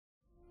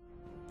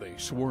solemnly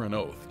swore an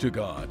oath to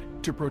God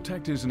to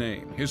protect his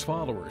name, his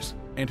followers,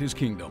 and his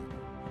kingdom.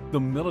 The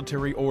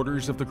military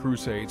orders of the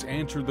Crusades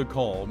answered the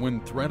call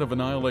when threat of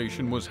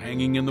annihilation was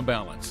hanging in the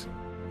balance.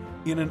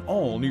 In an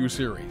all-new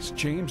series,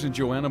 James and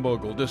Joanna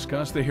Bogle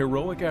discuss the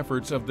heroic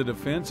efforts of the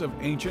defense of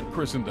ancient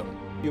Christendom.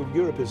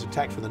 Europe is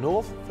attacked from the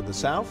north, from the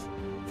south,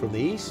 from the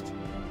east,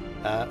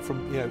 and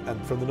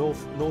from the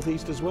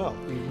northeast as well.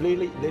 We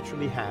really,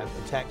 literally have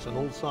attacks on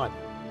all sides.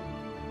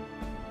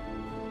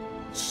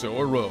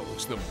 So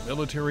arose the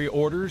military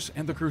orders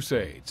and the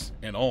Crusades,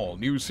 an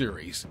all-new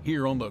series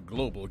here on the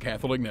Global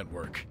Catholic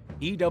Network,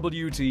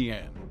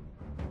 EWTN.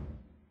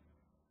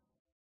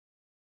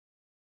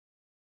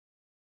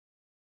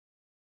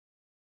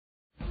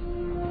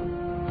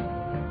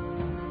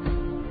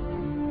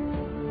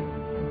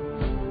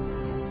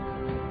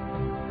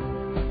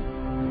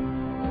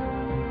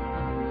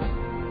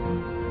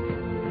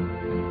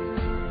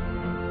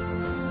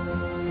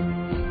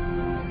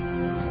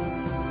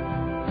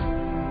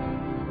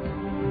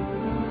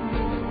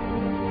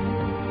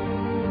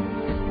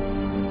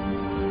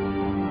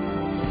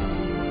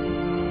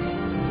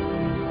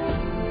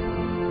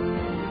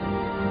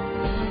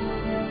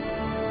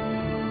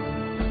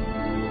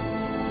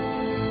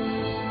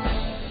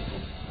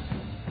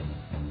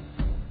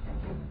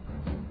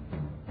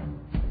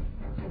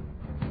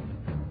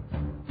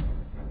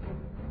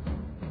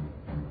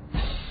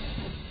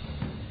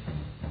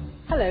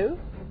 Hello,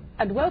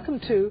 and welcome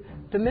to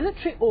the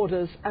Military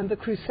Orders and the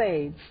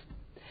Crusades.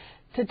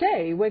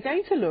 Today we're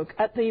going to look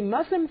at the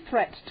Muslim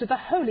threat to the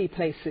holy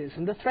places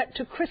and the threat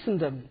to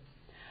Christendom.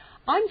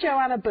 I'm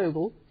Joanna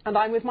Bogle, and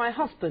I'm with my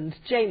husband,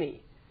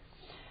 Jamie.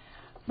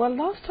 Well,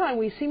 last time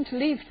we seemed to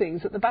leave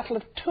things at the Battle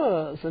of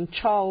Tours and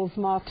Charles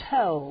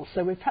Martel,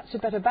 so we perhaps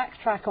had better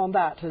backtrack on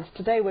that, as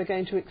today we're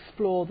going to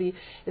explore the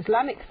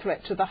Islamic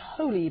threat to the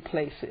holy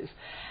places.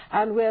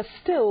 And we're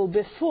still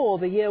before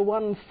the year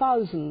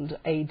 1000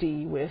 AD.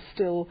 We're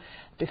still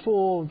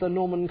before the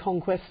Norman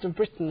conquest of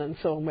Britain and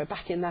so on. We're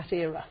back in that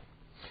era.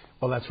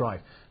 Well, that's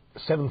right.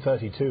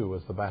 732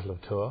 was the Battle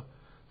of Tours.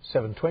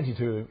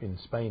 722 in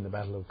Spain, the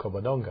Battle of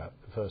Covadonga,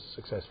 the first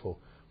successful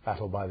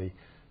battle by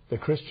the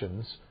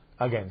Christians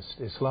against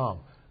Islam.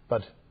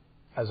 But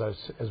as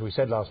we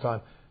said last time,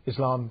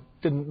 Islam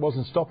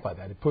wasn't stopped by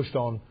that. It pushed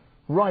on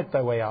right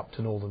their way up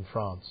to northern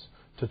France,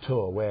 to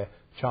Tours, where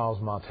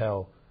Charles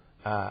Martel,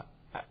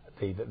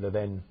 the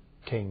then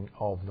king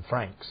of the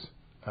Franks,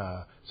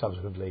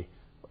 subsequently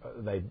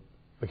they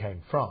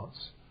became France,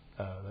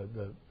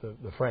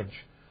 the French,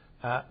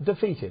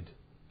 defeated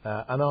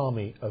an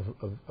army,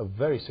 a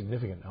very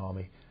significant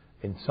army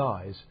in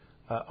size,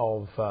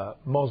 of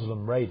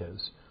Muslim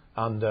raiders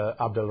under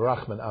Abdul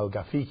Rahman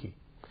al-Ghafiqi,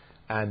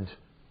 and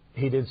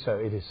he did so,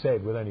 it is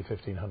said, with only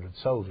 1,500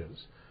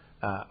 soldiers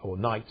or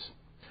knights.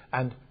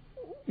 And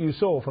you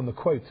saw from the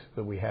quote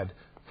that we had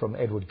from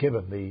Edward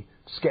Gibbon, the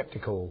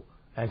sceptical,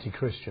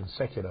 anti-Christian,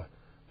 secular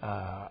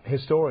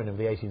historian of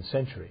the 18th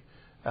century,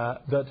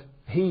 that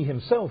he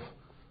himself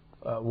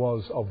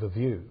was of the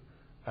view,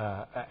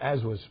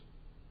 as was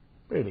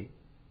really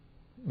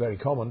very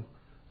common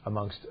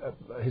amongst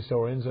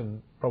historians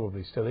and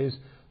probably still is,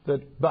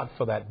 that but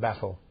for that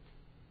battle,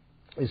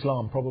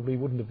 Islam probably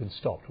wouldn't have been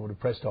stopped, would have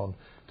pressed on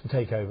to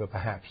take over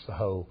perhaps the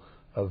whole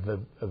of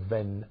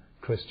then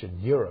Christian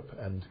Europe,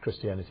 and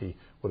Christianity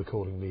would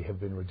accordingly have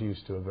been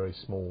reduced to a very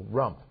small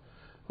rump.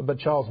 But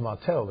Charles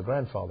Martel, the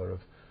grandfather of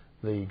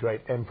the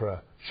great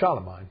Emperor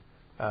Charlemagne,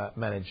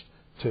 managed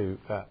to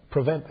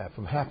prevent that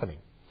from happening.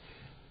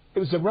 It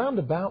was around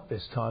about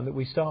this time that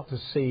we start to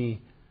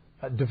see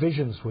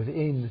divisions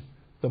within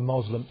the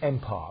Muslim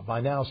Empire,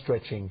 by now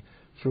stretching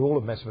through all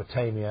of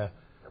Mesopotamia,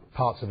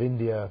 parts of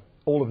India,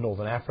 all of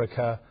northern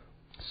Africa,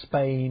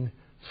 Spain,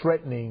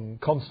 threatening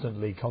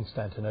constantly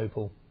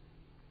Constantinople.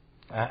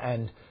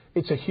 And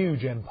it's a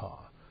huge empire.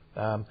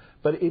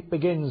 But it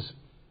begins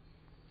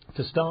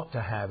to start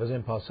to have, as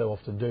empires so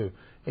often do,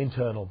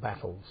 internal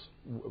battles,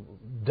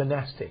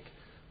 dynastic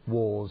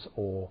wars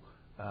or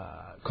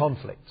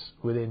conflicts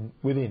within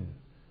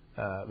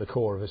the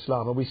core of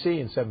Islam. And we see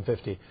in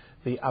 750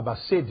 the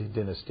Abbasid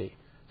dynasty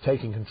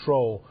taking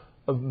control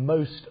of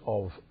most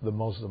of the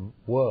Muslim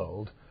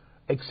world,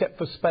 except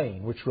for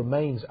Spain, which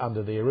remains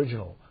under the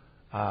original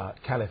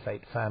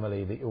Caliphate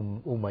family, the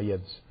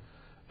Umayyads.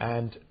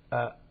 And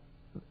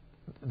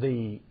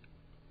the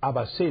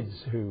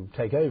Abbasids who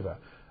take over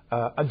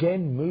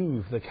again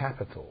move the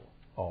capital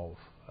of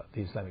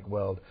the Islamic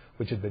world,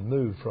 which had been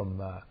moved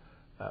from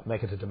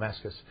Mecca to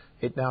Damascus.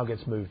 It now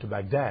gets moved to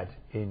Baghdad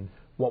in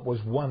what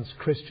was once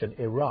Christian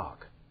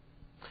Iraq.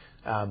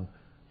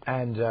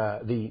 And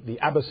the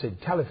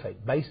Abbasid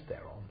Caliphate, based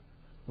thereon,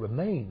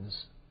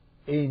 remains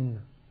in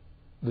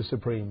the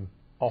supreme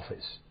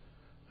office,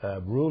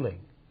 ruling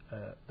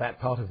that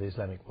part of the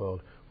Islamic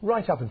world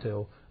right up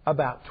until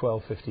about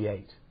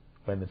 1258,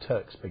 when the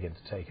Turks begin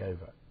to take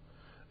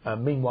over.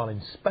 Meanwhile,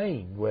 in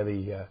Spain, where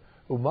the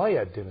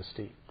Umayyad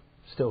dynasty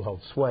still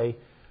holds sway,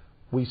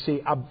 we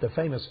see the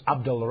famous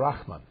Abdul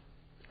Rahman,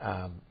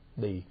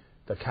 the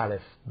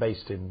caliph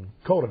based in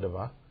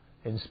Córdoba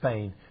in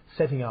Spain,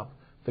 setting up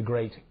the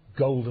great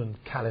golden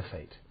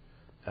caliphate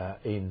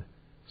in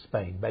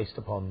Spain, based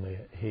upon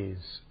his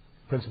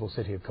principal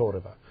city of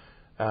Cordoba,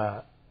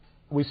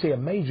 we see a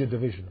major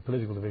division, a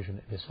political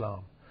division in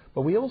Islam.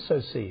 But we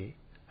also see,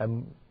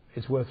 and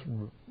it's worth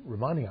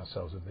reminding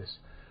ourselves of this,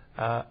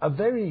 a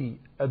very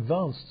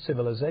advanced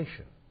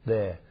civilization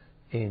there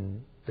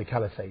in the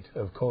Caliphate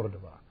of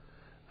Cordoba.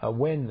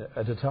 When,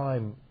 at a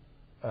time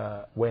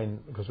when,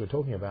 because we're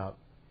talking about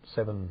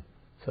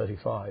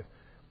 735,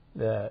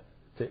 the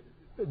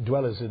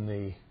dwellers in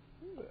the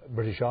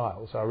British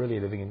Isles are really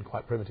living in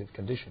quite primitive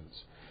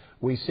conditions.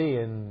 We see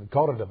in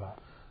Cordoba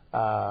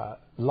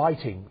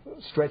lighting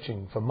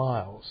stretching for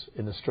miles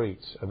in the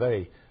streets, a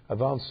very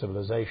advanced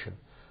civilization.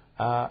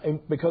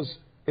 Because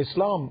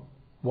Islam,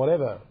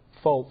 whatever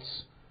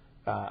faults,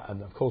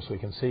 and of course we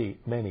can see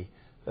many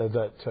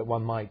that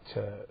one might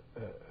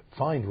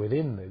find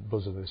within the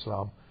bosom of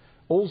Islam,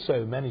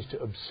 also managed to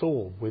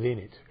absorb within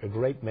it a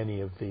great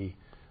many of the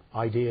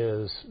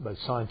ideas, both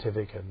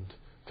scientific and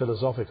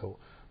philosophical,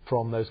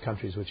 from those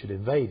countries which it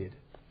invaded,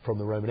 from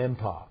the Roman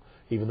Empire.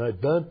 Even though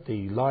it burnt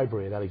the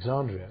library at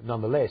Alexandria,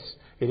 nonetheless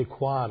it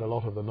acquired a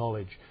lot of the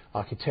knowledge,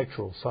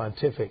 architectural,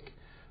 scientific,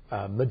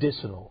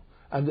 medicinal,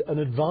 and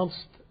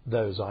advanced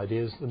those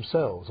ideas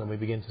themselves. And we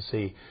begin to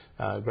see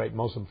great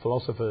Muslim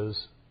philosophers,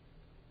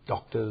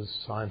 doctors,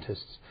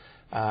 scientists,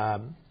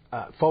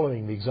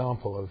 following the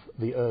example of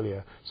the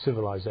earlier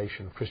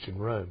civilization of Christian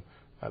Rome,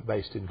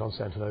 based in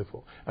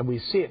Constantinople. And we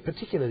see it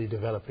particularly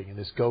developing in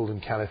this golden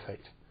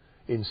caliphate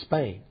in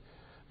Spain.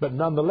 But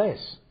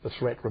nonetheless, the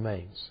threat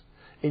remains.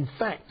 In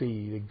fact,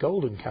 the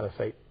golden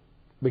caliphate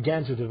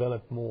began to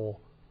develop more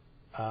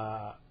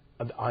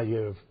an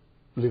idea of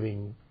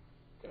living,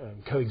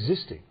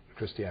 coexisting with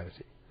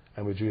Christianity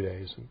and with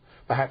Judaism,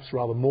 perhaps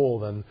rather more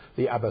than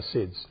the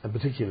Abbasids, and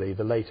particularly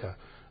the later,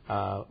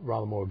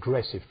 rather more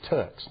aggressive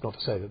Turks. Not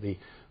to say that the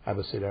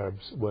Abbasid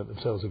Arabs weren't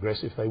themselves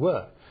aggressive, they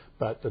were,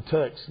 but the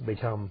Turks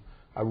become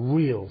a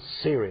real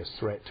serious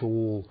threat to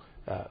all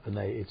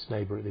its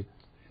neighbours,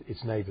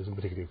 and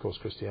particularly, of course,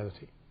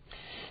 Christianity.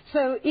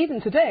 So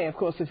even today, of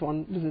course, if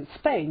one visits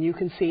Spain, you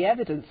can see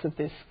evidence of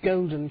this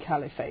golden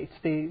caliphate.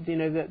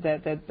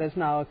 There's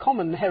now a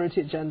common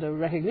heritage and a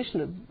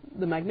recognition of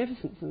the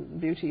magnificence and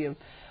beauty of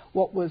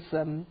what was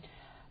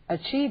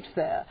achieved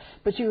there.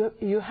 But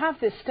you have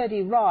this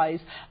steady rise,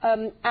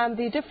 and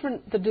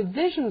the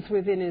divisions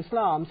within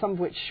Islam, some of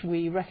which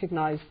we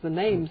recognise the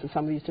names of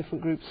some of these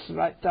different groups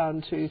right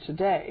down to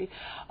today,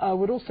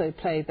 would also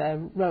play their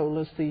role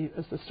as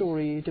the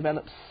story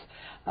develops.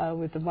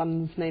 With the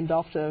ones named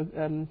after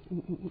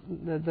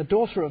the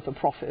daughter of the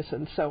prophet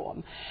and so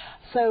on.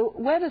 So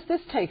where does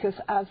this take us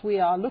as we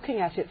are looking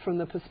at it from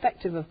the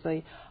perspective of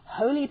the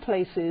holy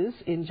places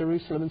in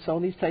Jerusalem and so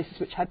on, these places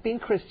which had been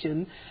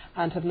Christian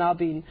and have now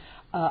been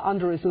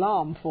under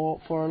Islam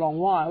for a long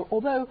while,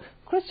 although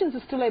Christians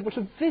are still able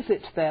to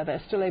visit there,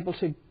 they're still able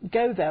to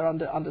go there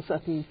under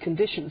certain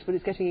conditions, but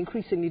it's getting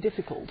increasingly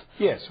difficult.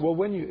 Yes, well,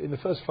 when you, in the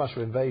first flush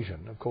of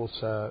invasion, of course,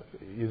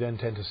 you then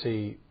tend to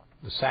see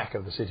the sack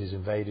of the cities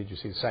invaded. You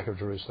see the sack of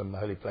Jerusalem, the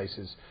holy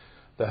places,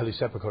 the Holy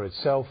Sepulchre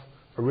itself,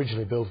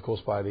 originally built, of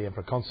course, by the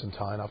Emperor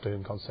Constantine, after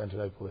whom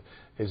Constantinople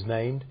is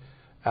named.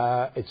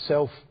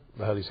 Itself,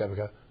 the Holy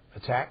Sepulchre,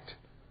 attacked.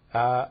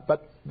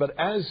 But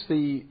as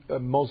the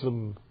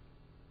Muslim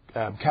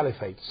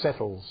Caliphate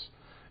settles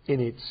in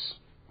its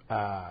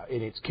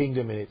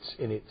kingdom, in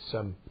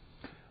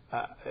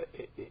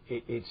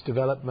its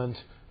development,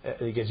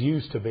 it gets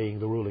used to being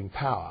the ruling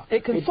power.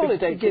 It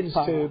consolidates its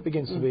power.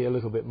 Begins to be a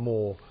little bit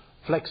more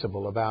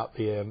flexible about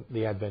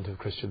the advent of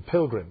Christian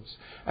pilgrims.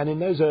 And in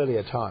those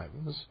earlier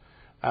times,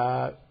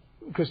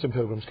 Christian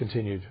pilgrims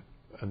continued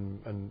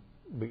and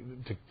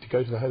to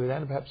go to the Holy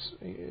Land, and perhaps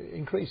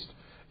increased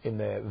in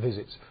their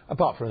visits.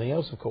 Apart from anything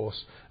else, of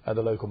course,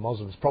 the local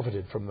Muslims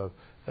profited from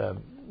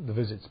the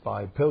visits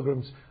by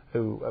pilgrims,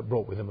 who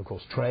brought with them, of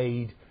course,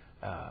 trade,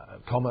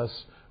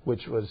 commerce,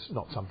 which was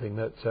not something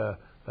that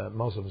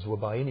Muslims were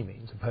by any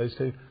means opposed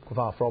to.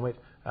 Far from it.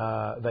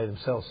 They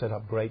themselves set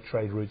up great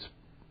trade routes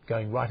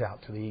going right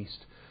out to the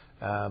east,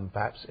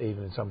 perhaps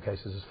even in some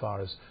cases as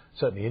far as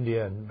certainly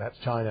India and perhaps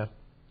China.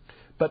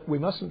 But we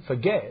mustn't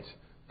forget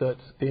that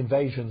the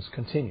invasions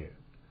continue.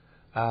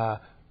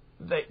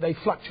 They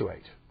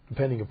fluctuate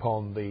depending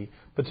upon the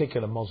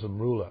particular Muslim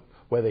ruler,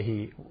 whether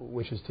he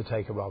wishes to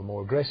take a rather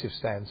more aggressive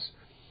stance,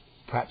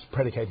 perhaps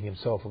predicating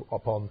himself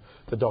upon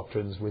the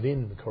doctrines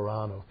within the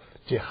Quran of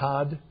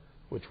jihad,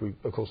 which we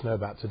of course know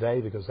about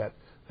today, because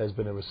there's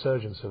been a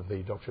resurgence of the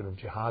doctrine of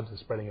jihad, the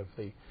spreading of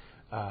the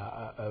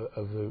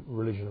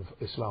religion of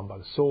Islam by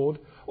the sword,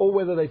 or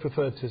whether they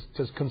prefer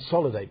to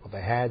consolidate what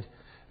they had,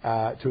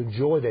 to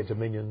enjoy their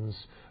dominions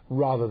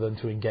rather than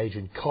to engage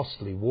in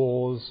costly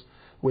wars,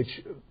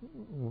 which,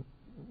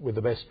 with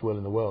the best will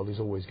in the world, is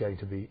always going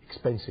to be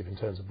expensive in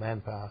terms of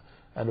manpower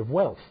and of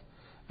wealth.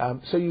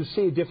 So you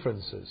see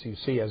differences. You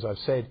see, as I've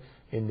said,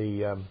 in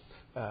the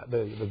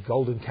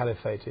Golden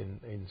Caliphate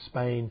in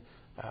Spain,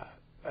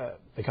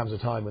 there comes a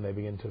time when they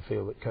begin to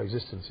feel that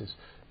coexistence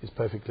is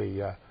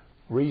perfectly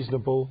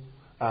reasonable.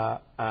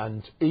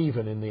 and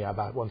even in the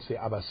once the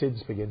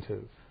Abbasids begin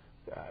to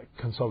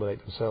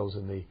consolidate themselves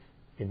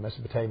in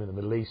Mesopotamia and the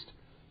Middle East,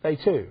 they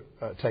too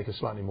take a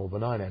slightly more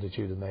benign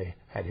attitude than they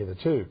had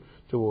hitherto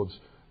towards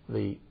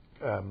the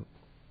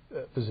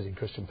visiting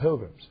Christian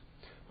pilgrims.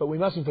 But we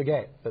mustn't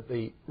forget that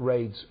the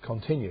raids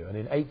continue, and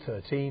in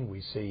 813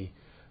 we see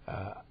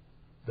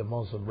the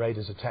Muslim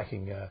raiders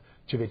attacking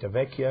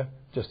Civitavecchia,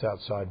 just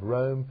outside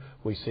Rome.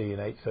 We see in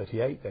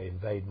 838 they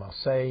invade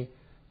Marseille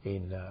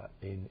in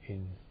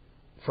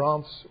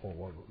France,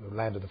 or the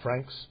land of the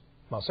Franks.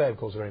 Marseille, of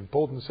course, is a very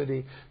important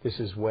city. This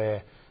is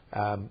where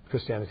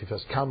Christianity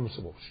first comes,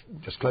 well,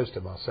 just close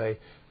to Marseille,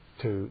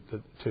 to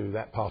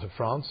that part of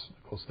France,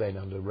 of course then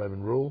under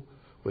Roman rule,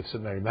 with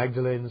St. Mary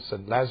Magdalene,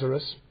 St.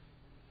 Lazarus.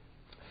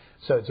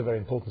 So it's a very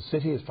important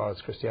city as far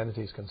as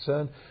Christianity is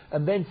concerned.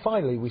 And then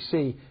finally we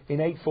see in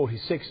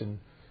 846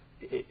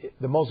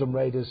 the Muslim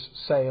raiders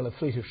sail a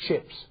fleet of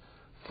ships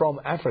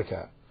from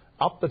Africa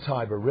up the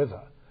Tiber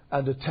River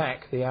and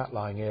attack the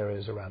outlying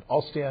areas around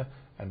Ostia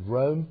and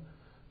Rome.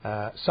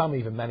 Some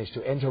even manage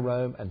to enter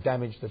Rome and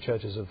damage the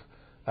churches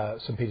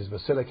of St. Peter's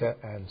Basilica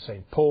and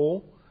St.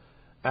 Paul.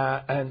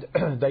 And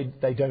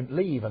they don't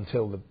leave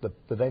until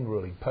the then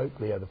ruling Pope,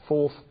 Leo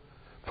IV,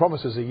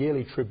 promises a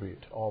yearly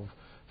tribute of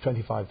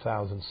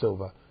 25,000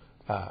 silver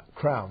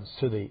crowns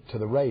to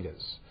the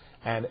raiders.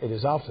 And it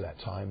is after that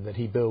time that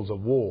he builds a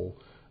wall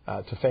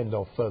to fend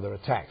off further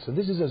attacks. And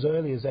this is as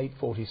early as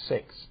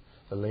 846,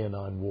 the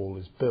Leonine Wall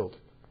is built.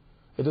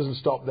 It doesn't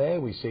stop there.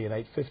 We see in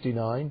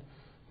 859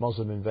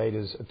 Muslim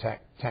invaders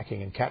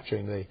attacking and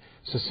capturing the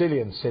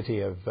Sicilian city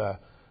of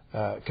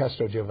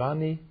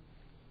Castrogiovanni,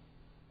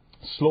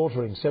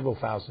 slaughtering several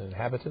thousand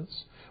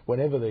inhabitants.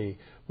 Whenever the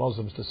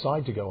Muslims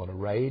decide to go on a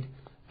raid,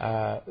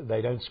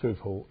 they don't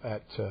scruple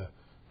at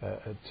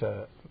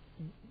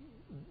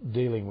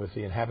dealing with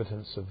the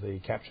inhabitants of the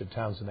captured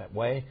towns in that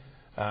way,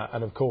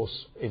 and of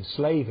course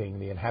enslaving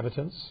the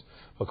inhabitants,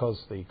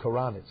 because the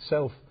Quran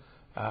itself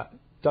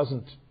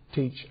doesn't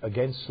teach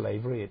against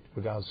slavery. It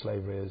regards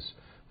slavery as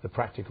the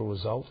practical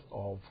result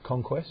of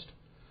conquest,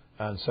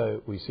 and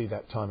so we see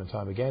that time and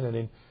time again. And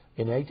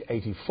in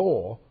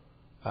 884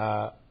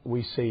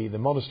 we see the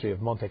monastery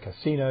of Monte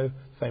Cassino,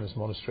 famous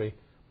monastery,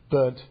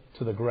 burnt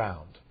to the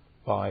ground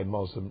by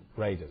Muslim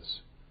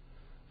raiders.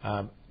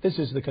 This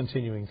is the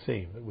continuing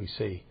theme that we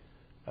see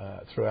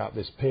throughout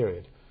this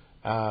period.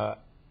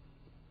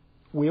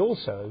 We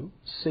also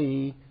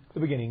see the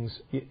beginnings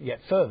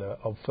yet further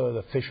of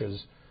further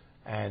fissures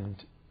and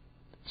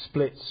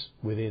splits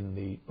within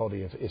the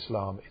body of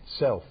Islam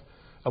itself.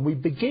 And we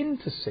begin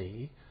to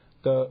see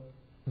the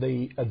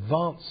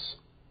advance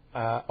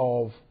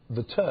of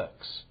the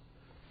Turks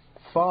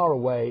far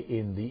away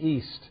in the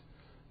east,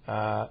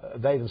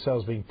 they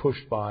themselves being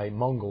pushed by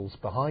Mongols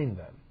behind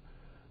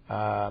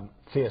them,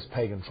 fierce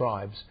pagan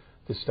tribes.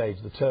 At this stage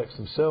the Turks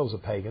themselves are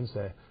pagans,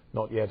 they're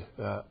not yet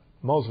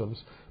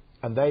Muslims,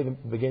 and they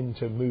begin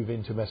to move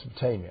into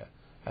Mesopotamia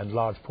and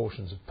large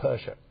portions of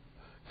Persia,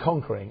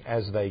 conquering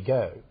as they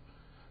go.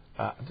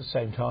 At the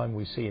same time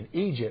we see in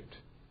Egypt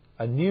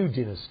a new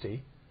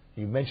dynasty,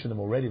 you mentioned them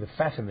already, the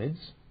Fatimids,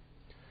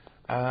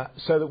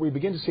 so that we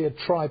begin to see a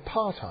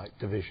tripartite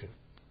division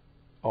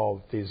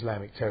of the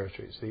Islamic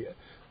territories.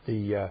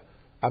 The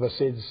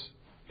Abbasids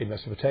in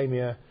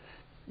Mesopotamia,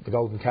 the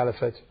Golden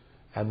Caliphate,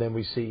 and then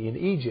we see in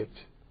Egypt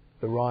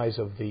the rise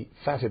of the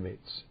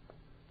Fatimids,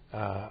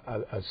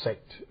 a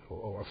sect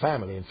or a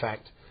family in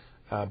fact,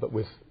 but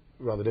with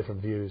rather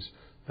different views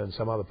than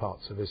some other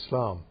parts of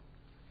Islam.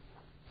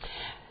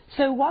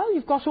 So while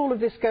you've got all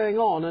of this going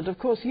on, and of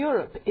course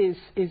Europe is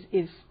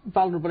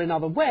vulnerable in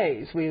other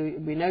ways,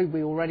 we know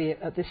we already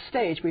at this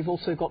stage we've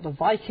also got the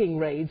Viking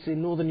raids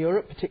in Northern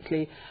Europe,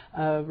 particularly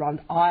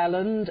around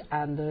Ireland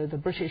and the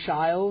British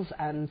Isles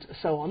and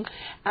so on.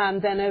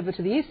 And then over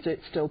to the east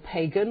it's still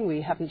pagan.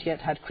 We haven't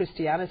yet had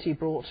Christianity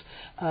brought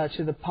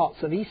to the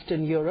parts of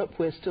Eastern Europe.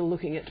 We're still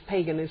looking at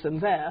paganism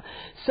there.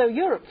 So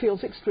Europe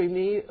feels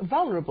extremely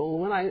vulnerable.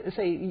 When I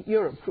say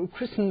Europe,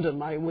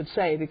 Christendom I would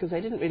say, because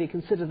they didn't really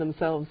consider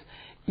themselves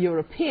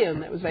European.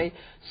 There was a very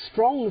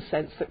strong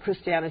sense that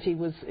Christianity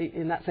was,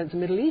 in that sense, a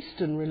Middle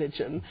Eastern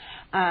religion,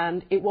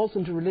 and it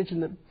wasn't a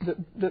religion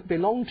that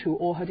belonged to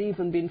or had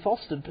even been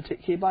fostered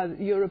particularly by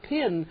the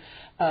European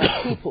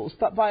peoples,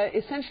 but by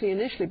essentially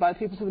initially by the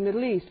peoples of the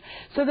Middle East.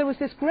 So there was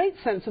this great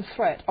sense of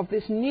threat of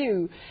this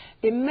new,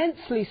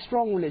 immensely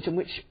strong religion,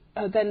 which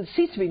then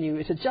ceased to be new.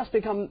 It had just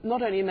become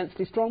not only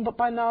immensely strong, but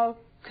by now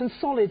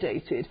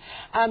consolidated,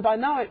 and by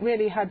now it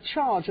really had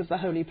charge of the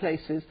holy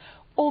places,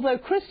 although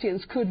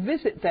Christians could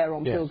visit there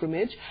on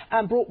pilgrimage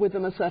and brought with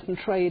them a certain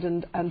trade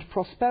and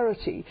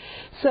prosperity.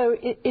 So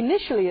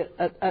initially,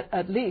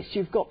 at least,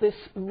 you've got this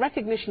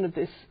recognition of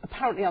this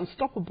apparently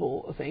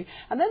unstoppable thing,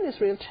 and then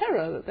this real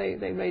terror that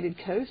they raided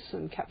coasts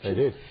and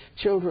captured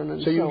children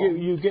and so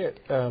on. You get,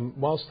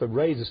 whilst the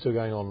raids are still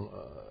going on,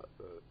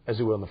 as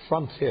it were, on the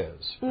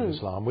frontiers of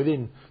Islam,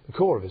 within the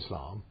core of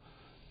Islam,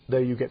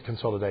 there you get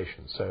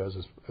consolidation. So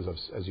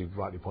as you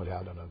rightly point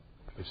out, and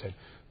we've said,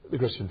 the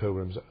Christian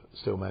pilgrims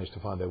still manage to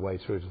find their way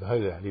through to the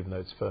Holy Land, even though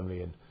it's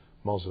firmly in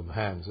Muslim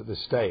hands at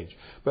this stage.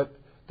 But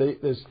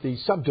there's the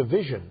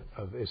subdivision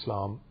of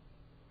Islam,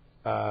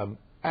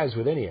 as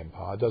with any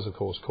empire, does of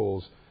course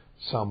cause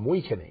some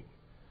weakening.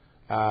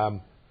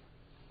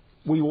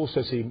 We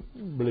also see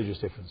religious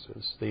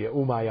differences. The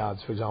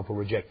Umayyads, for example,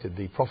 rejected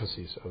the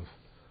prophecies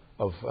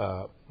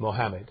of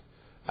Muhammad.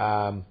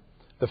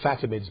 The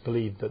Fatimids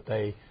believed that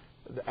they,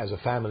 as a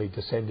family,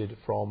 descended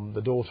from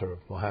the daughter of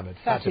Muhammad,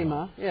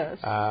 Fatima. Yes.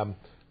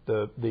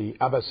 The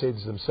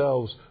Abbasids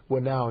themselves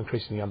were now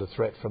increasingly under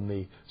threat from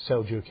the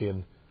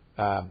Seljukian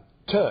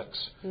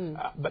Turks.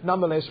 But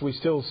nonetheless, we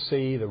still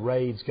see the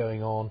raids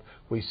going on.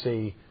 We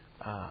see,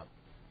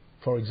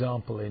 for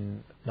example,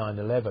 in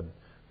 9/11,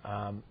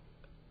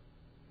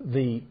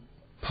 the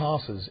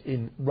passes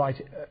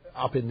right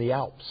up in the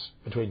Alps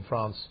between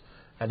France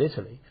and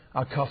Italy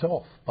are cut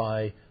off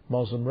by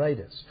Muslim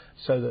raiders,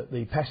 so that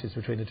the passage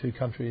between the two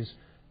countries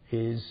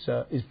is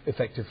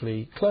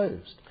effectively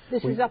closed.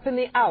 This is up in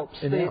the Alps,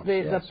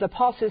 Yes. the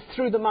passes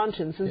through the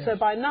mountains. And so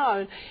by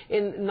now,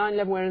 in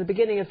 9/11, we're in the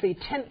beginning of the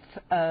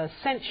 10th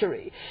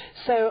century.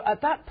 So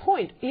at that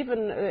point,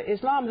 even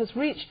Islam has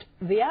reached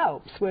the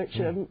Alps, which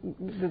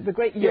the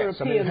great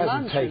European it hasn't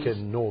mountains.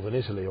 taken northern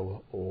Italy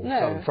or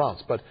southern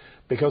France, but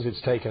because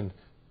it's taken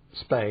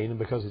Spain and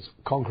because it's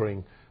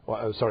conquering,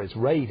 it's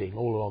raiding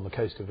all along the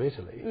coast of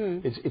Italy,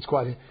 it's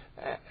quite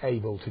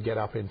able to get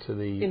up into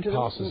the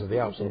passes of the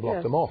Alps and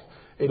block them off.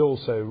 It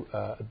also,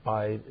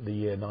 by the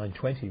year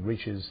 920,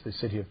 reaches the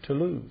city of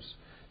Toulouse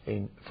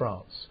in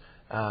France.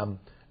 And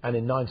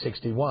in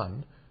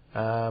 961,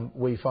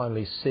 we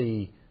finally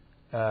see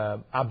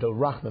Abdul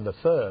Rahman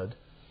III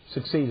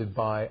succeeded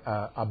by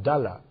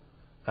Abdallah.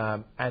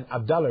 And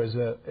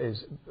Abdallah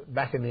is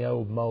back in the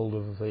old mould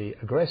of the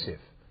aggressive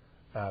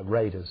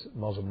raiders,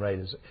 Muslim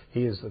raiders.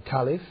 He is the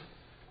Caliph,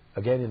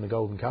 again in the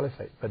Golden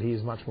Caliphate, but he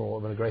is much more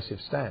of an aggressive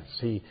stance.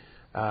 He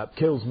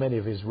kills many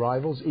of his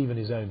rivals, even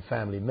his own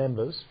family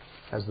members,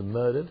 has them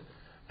murdered,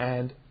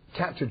 and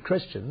captured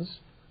Christians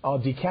are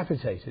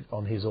decapitated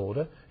on his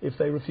order if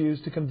they refuse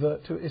to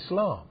convert to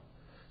Islam.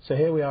 So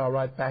here we are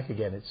right back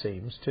again, it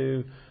seems,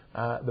 to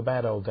the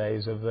bad old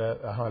days of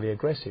a highly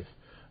aggressive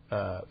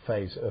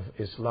phase of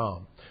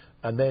Islam.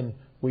 And then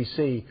we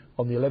see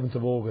on the 11th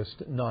of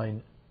August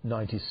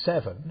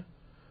 997,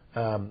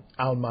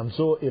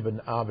 Al-Mansur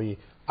ibn Abi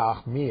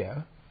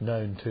Ahmir,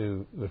 known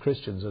to the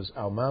Christians as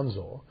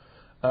Al-Mansur,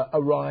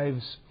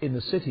 arrives in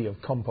the city of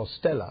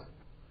Compostela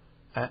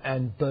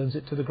and burns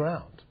it to the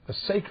ground. A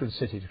sacred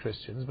city to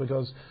Christians,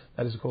 because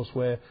that is, of course,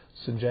 where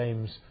St.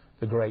 James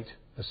the Great,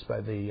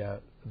 the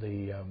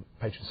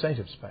patron saint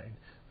of Spain,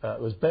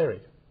 was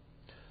buried.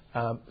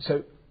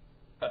 So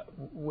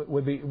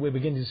we're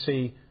beginning to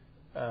see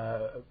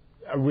a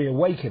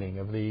reawakening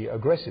of the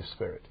aggressive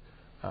spirit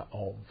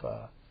of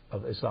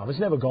Islam. It's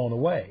never gone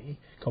away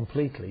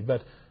completely,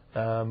 but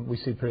we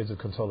see periods of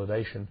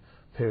consolidation,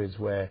 periods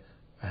where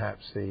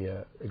perhaps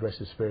the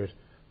aggressive spirit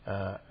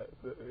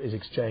is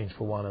exchanged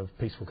for one of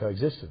peaceful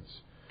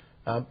coexistence.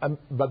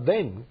 But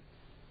then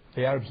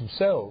the Arabs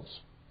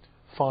themselves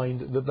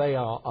find that they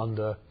are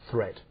under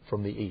threat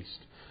from the east.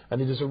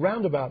 And it is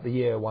around about the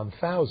year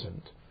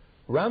 1000,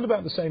 around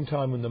about the same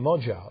time when the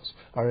Magyars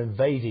are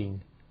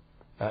invading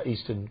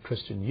Eastern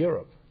Christian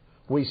Europe,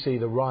 we see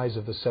the rise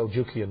of the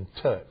Seljukian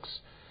Turks,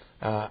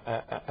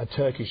 a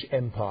Turkish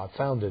empire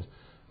founded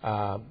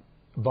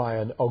by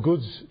an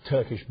Oguz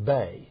Turkish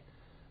bey,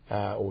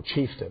 or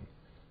chieftain,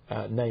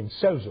 named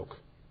Seljuk,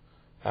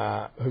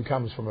 who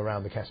comes from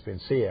around the Caspian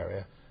Sea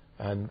area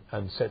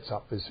and sets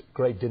up this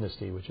great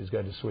dynasty which is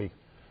going to sweep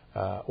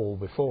all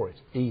before it,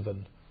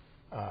 even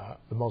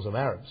the Muslim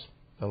Arabs.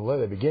 And although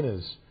they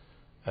begin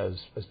as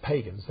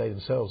pagans, they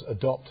themselves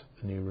adopt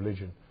the new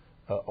religion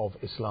of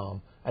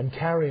Islam and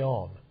carry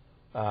on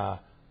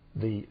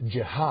the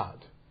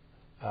jihad,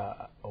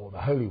 or the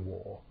holy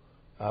war,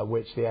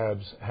 which the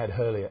Arabs had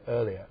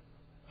earlier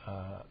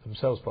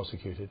themselves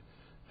prosecuted,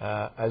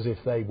 as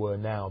if they were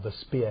now the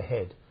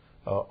spearhead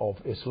of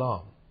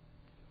Islam.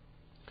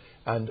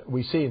 And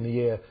we see in the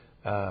year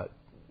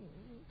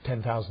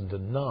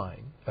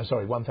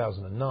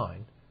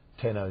 1009,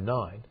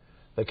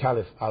 the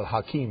Caliph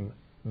Al-Hakim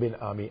bin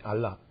Ami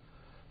Allah,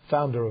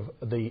 founder of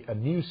a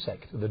new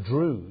sect, the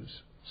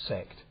Druze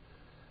sect.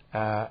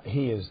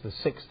 He is the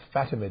 6th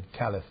Fatimid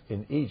Caliph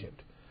in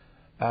Egypt.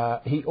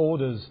 He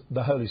orders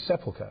the Holy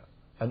Sepulchre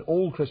and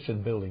all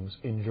Christian buildings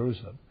in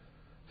Jerusalem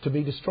to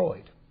be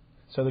destroyed.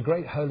 So the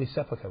great Holy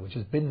Sepulchre, which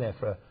has been there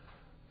for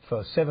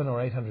 700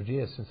 or 800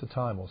 years since the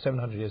time, or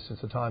 700 years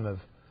since the time of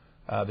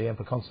the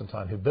Emperor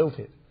Constantine, who built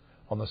it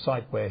on the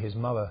site where his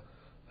mother,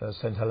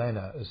 St.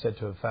 Helena, is said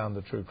to have found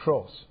the true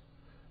cross,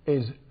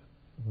 is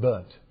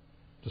burnt,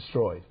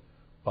 destroyed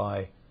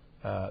by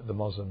the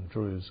Muslim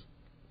Druze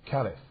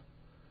Caliph.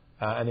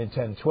 And in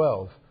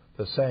 1012,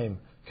 the same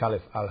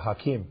Caliph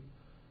Al-Hakim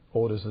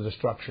orders the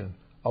destruction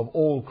of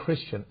all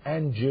Christian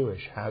and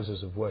Jewish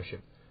houses of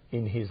worship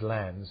in his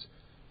lands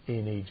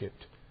in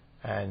Egypt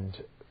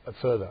and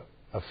further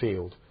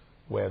afield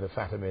where the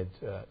Fatimid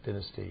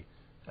dynasty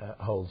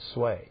holds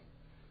sway.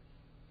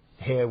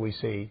 Here we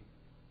see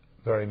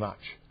very much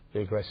the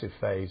aggressive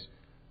phase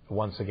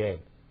once again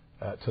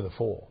to the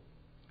fore,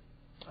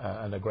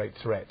 and a great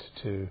threat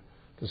to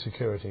the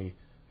security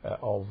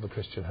of the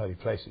Christian holy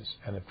places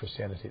and of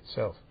Christianity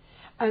itself.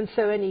 And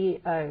so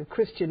any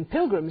Christian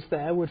pilgrims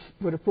there would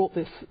have brought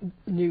this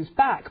news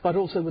back, but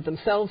also would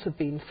themselves have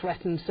been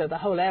threatened, so the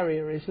whole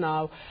area is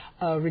now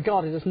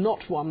regarded as not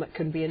one that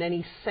can be in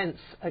any sense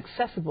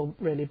accessible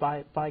really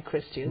by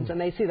Christians, and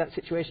they see that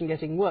situation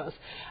getting worse.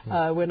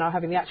 We're now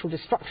having the actual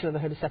destruction of the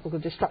Holy Sepulchre,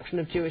 destruction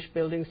of Jewish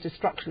buildings,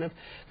 destruction of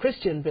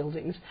Christian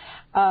buildings,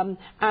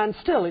 and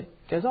still it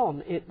goes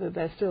on.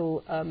 They're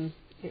still...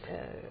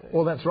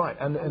 well, that's right,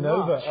 and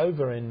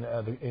over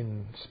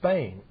in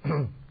Spain...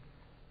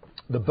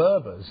 The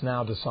Berbers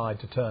now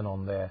decide to turn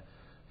on their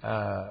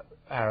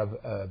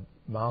Arab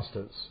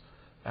masters.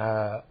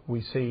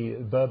 We see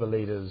Berber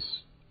leaders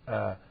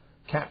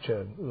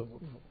capture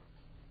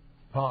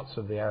parts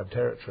of the Arab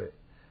territory,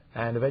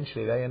 and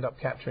eventually they end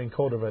up capturing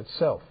Cordoba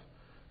itself,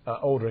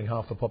 ordering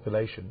half the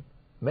population,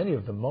 many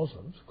of them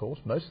Muslims, of course,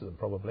 most of them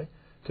probably,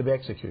 to be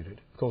executed.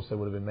 Of course, there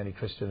would have been many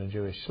Christian and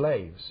Jewish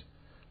slaves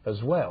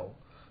as well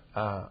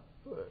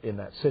in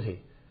that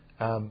city.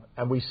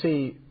 And we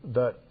see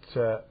that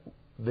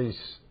these,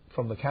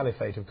 from the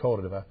Caliphate of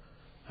Cordoba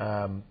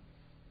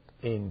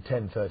in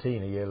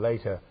 1013, a year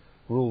later,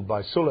 ruled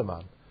by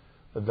Suleiman,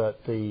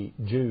 that the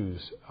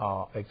Jews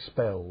are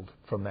expelled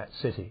from that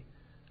city.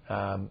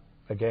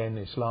 Again,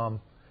 Islam,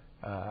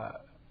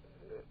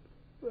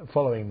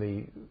 following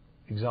the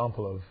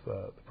example of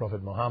the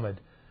Prophet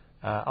Muhammad,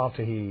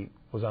 after he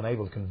was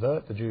unable to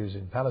convert the Jews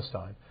in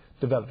Palestine,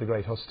 developed a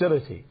great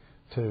hostility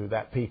to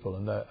that people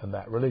and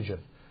that religion,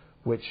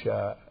 which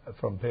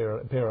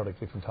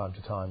periodically from time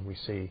to time we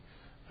see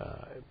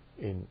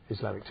in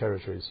Islamic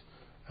territories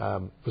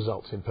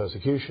results in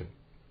persecution.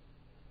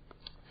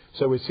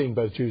 So we're seeing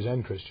both Jews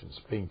and Christians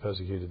being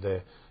persecuted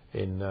there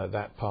in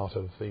that part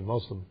of the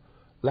Muslim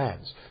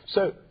lands.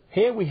 So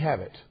here we have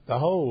it, the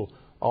whole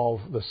of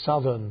the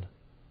southern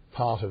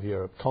part of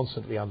Europe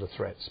constantly under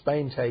threat.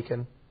 Spain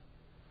taken,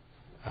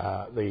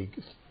 the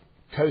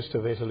coast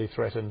of Italy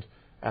threatened,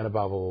 and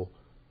above all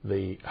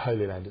the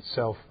Holy Land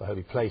itself, the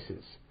holy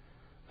places,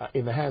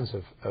 in the hands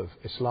of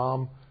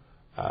Islam,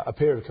 a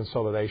period of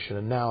consolidation,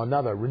 and now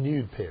another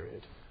renewed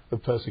period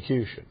of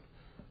persecution,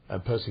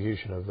 of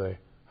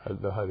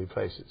the holy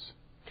places.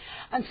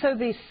 And so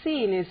the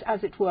scene is,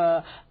 as it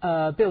were,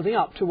 building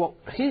up to what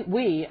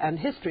we and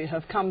history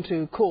have come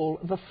to call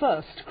the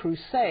First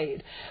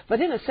Crusade. But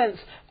in a sense,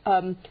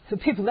 the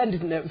people then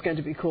didn't know it was going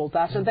to be called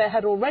that, and there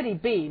had already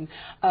been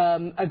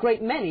a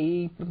great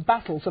many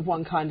battles of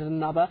one kind and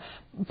another,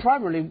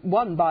 primarily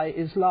won by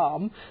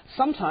Islam.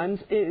 Sometimes,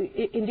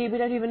 indeed, we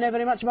don't even know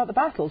very much about the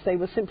battles. They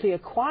were simply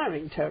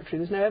acquiring territory.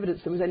 There's no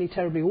evidence there was any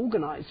terribly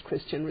organised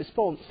Christian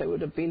response. There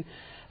would have been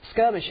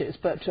skirmishes,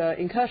 but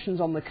incursions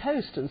on the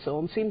coast and so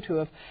on seem to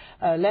have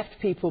left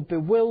people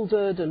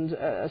bewildered and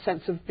a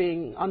sense of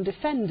being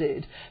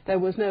undefended. There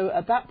was no,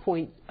 at that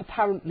point,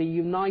 apparently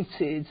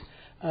united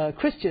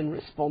Christian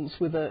response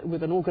with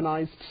an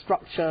organised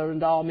structure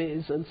and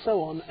armies and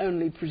so on,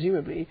 only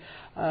presumably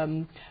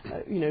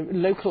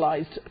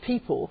localised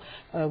people,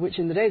 which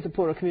in the days of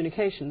poorer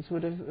communications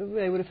would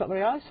have felt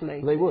very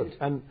isolated. They would,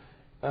 and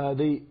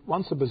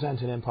once the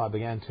Byzantine Empire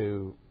began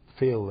to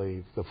feel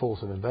the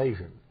force of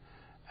invasion,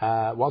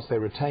 whilst they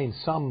retained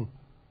some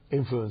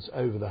influence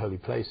over the holy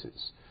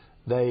places,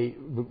 they,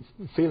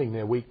 feeling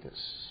their weakness,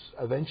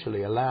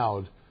 eventually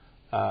allowed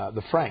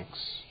the Franks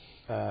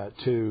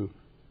to,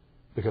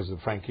 because the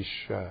Frankish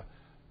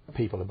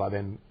people had by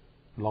then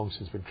long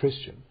since been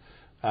Christian,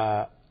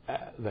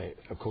 they,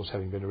 of course,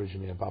 having been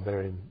originally a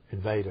barbarian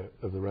invader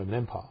of the Roman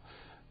Empire,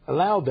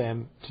 allowed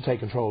them to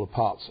take control of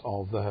parts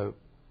of the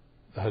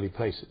holy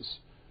places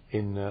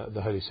in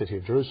the holy city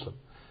of Jerusalem.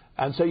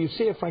 And so you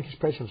see a Frankish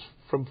presence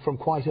from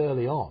quite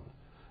early on,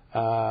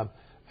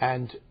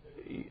 and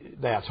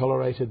they are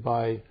tolerated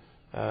by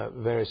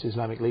various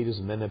Islamic leaders,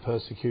 and then they're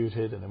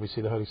persecuted, and then we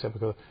see the Holy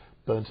Sepulchre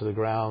burned to the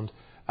ground.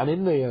 And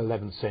in the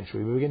 11th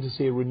century, we begin to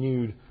see a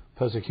renewed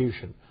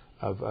persecution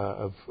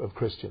of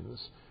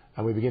Christians,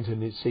 and we begin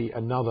to see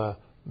another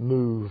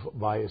move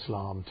by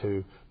Islam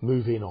to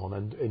move in on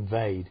and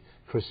invade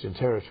Christian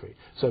territory.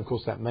 So, of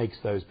course, that makes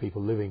those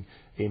people living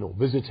in or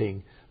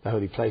visiting the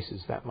holy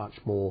places that much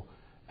more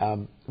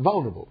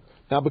vulnerable.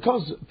 Now,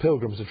 because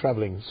pilgrims are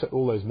travelling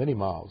all those many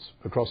miles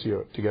across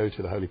Europe to go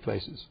to the holy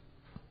places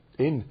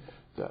in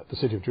the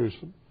city of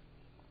Jerusalem,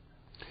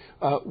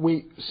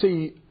 we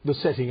see the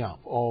setting up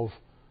of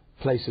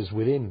places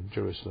within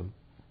Jerusalem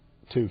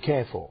to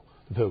care for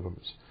the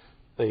pilgrims.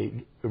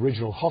 The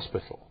original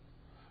hospital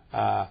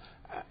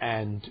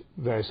and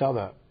various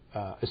other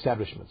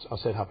establishments are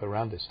set up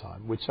around this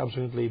time, which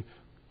subsequently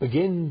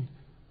begin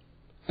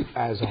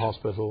as a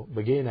hospital,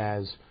 begin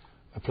as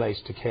a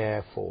place to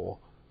care for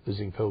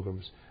visiting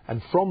pilgrims.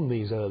 And from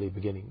these early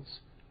beginnings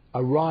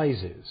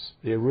arises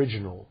the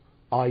original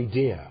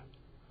idea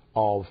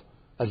of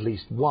at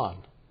least one,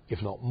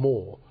 if not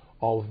more,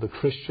 of the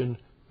Christian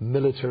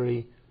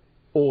military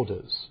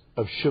orders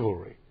of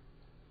chivalry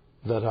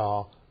that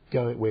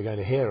we're going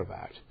to hear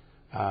about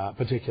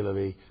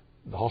particularly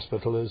the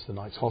Hospitallers, the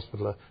Knights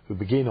Hospitaller, who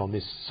begin on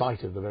this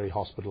site of the very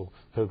hospital,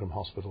 Pilgrim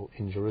Hospital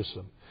in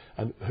Jerusalem,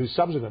 and who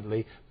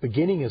subsequently,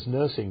 beginning as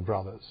nursing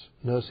brothers,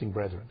 nursing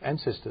brethren and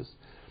sisters,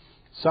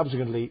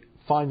 subsequently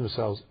find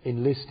themselves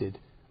enlisted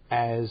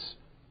as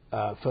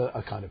for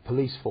a kind of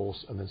police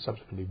force, and then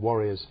subsequently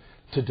warriors,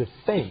 to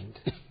defend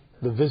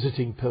the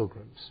visiting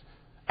pilgrims.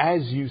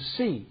 As you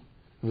see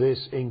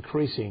this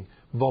increasing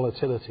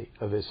volatility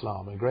of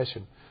Islam,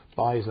 aggression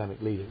by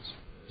Islamic leaders,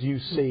 you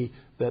see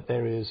that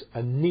there is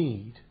a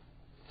need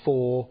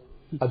for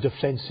a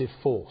defensive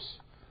force,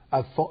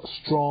 a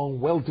strong,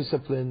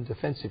 well-disciplined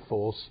defensive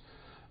force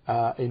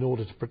in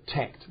order to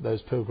protect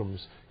those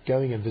pilgrims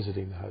going and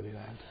visiting the Holy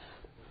Land,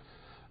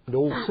 and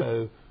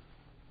also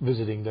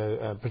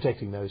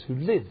protecting those who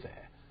live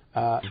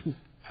there,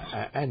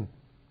 and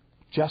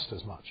just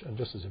as much and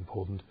just as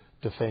important,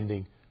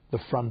 defending the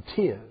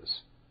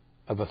frontiers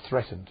of a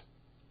threatened,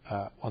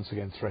 once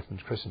again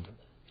threatened Christendom.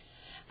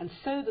 And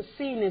so the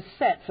scene is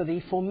set for the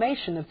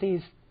formation of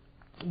these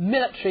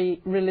military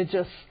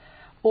religious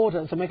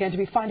orders, and we're going to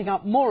be finding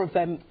out more of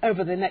them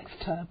over the next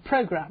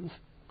programmes.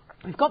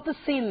 We've got the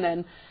scene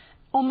then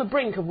on the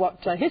brink of what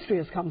history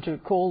has come to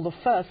call the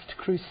First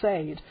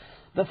Crusade,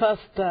 the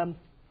first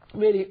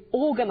really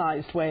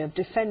organised way of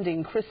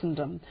defending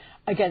Christendom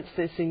against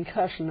this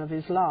incursion of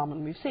Islam.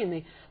 And we've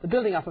seen the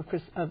building up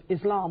of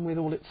Islam with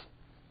all its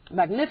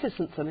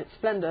magnificence and its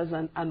splendours,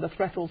 and the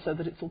threat also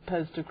that it's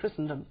opposed to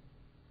Christendom.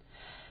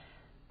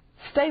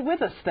 Stay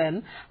with us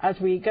then as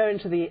we go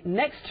into the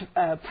next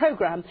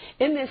programme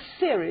in this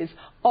series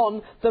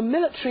on the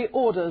military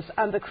orders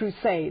and the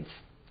Crusades.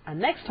 And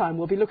next time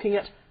we'll be looking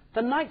at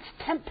the Knights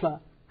Templar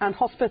and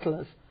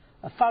Hospitallers,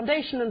 the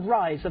foundation and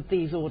rise of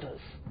these orders.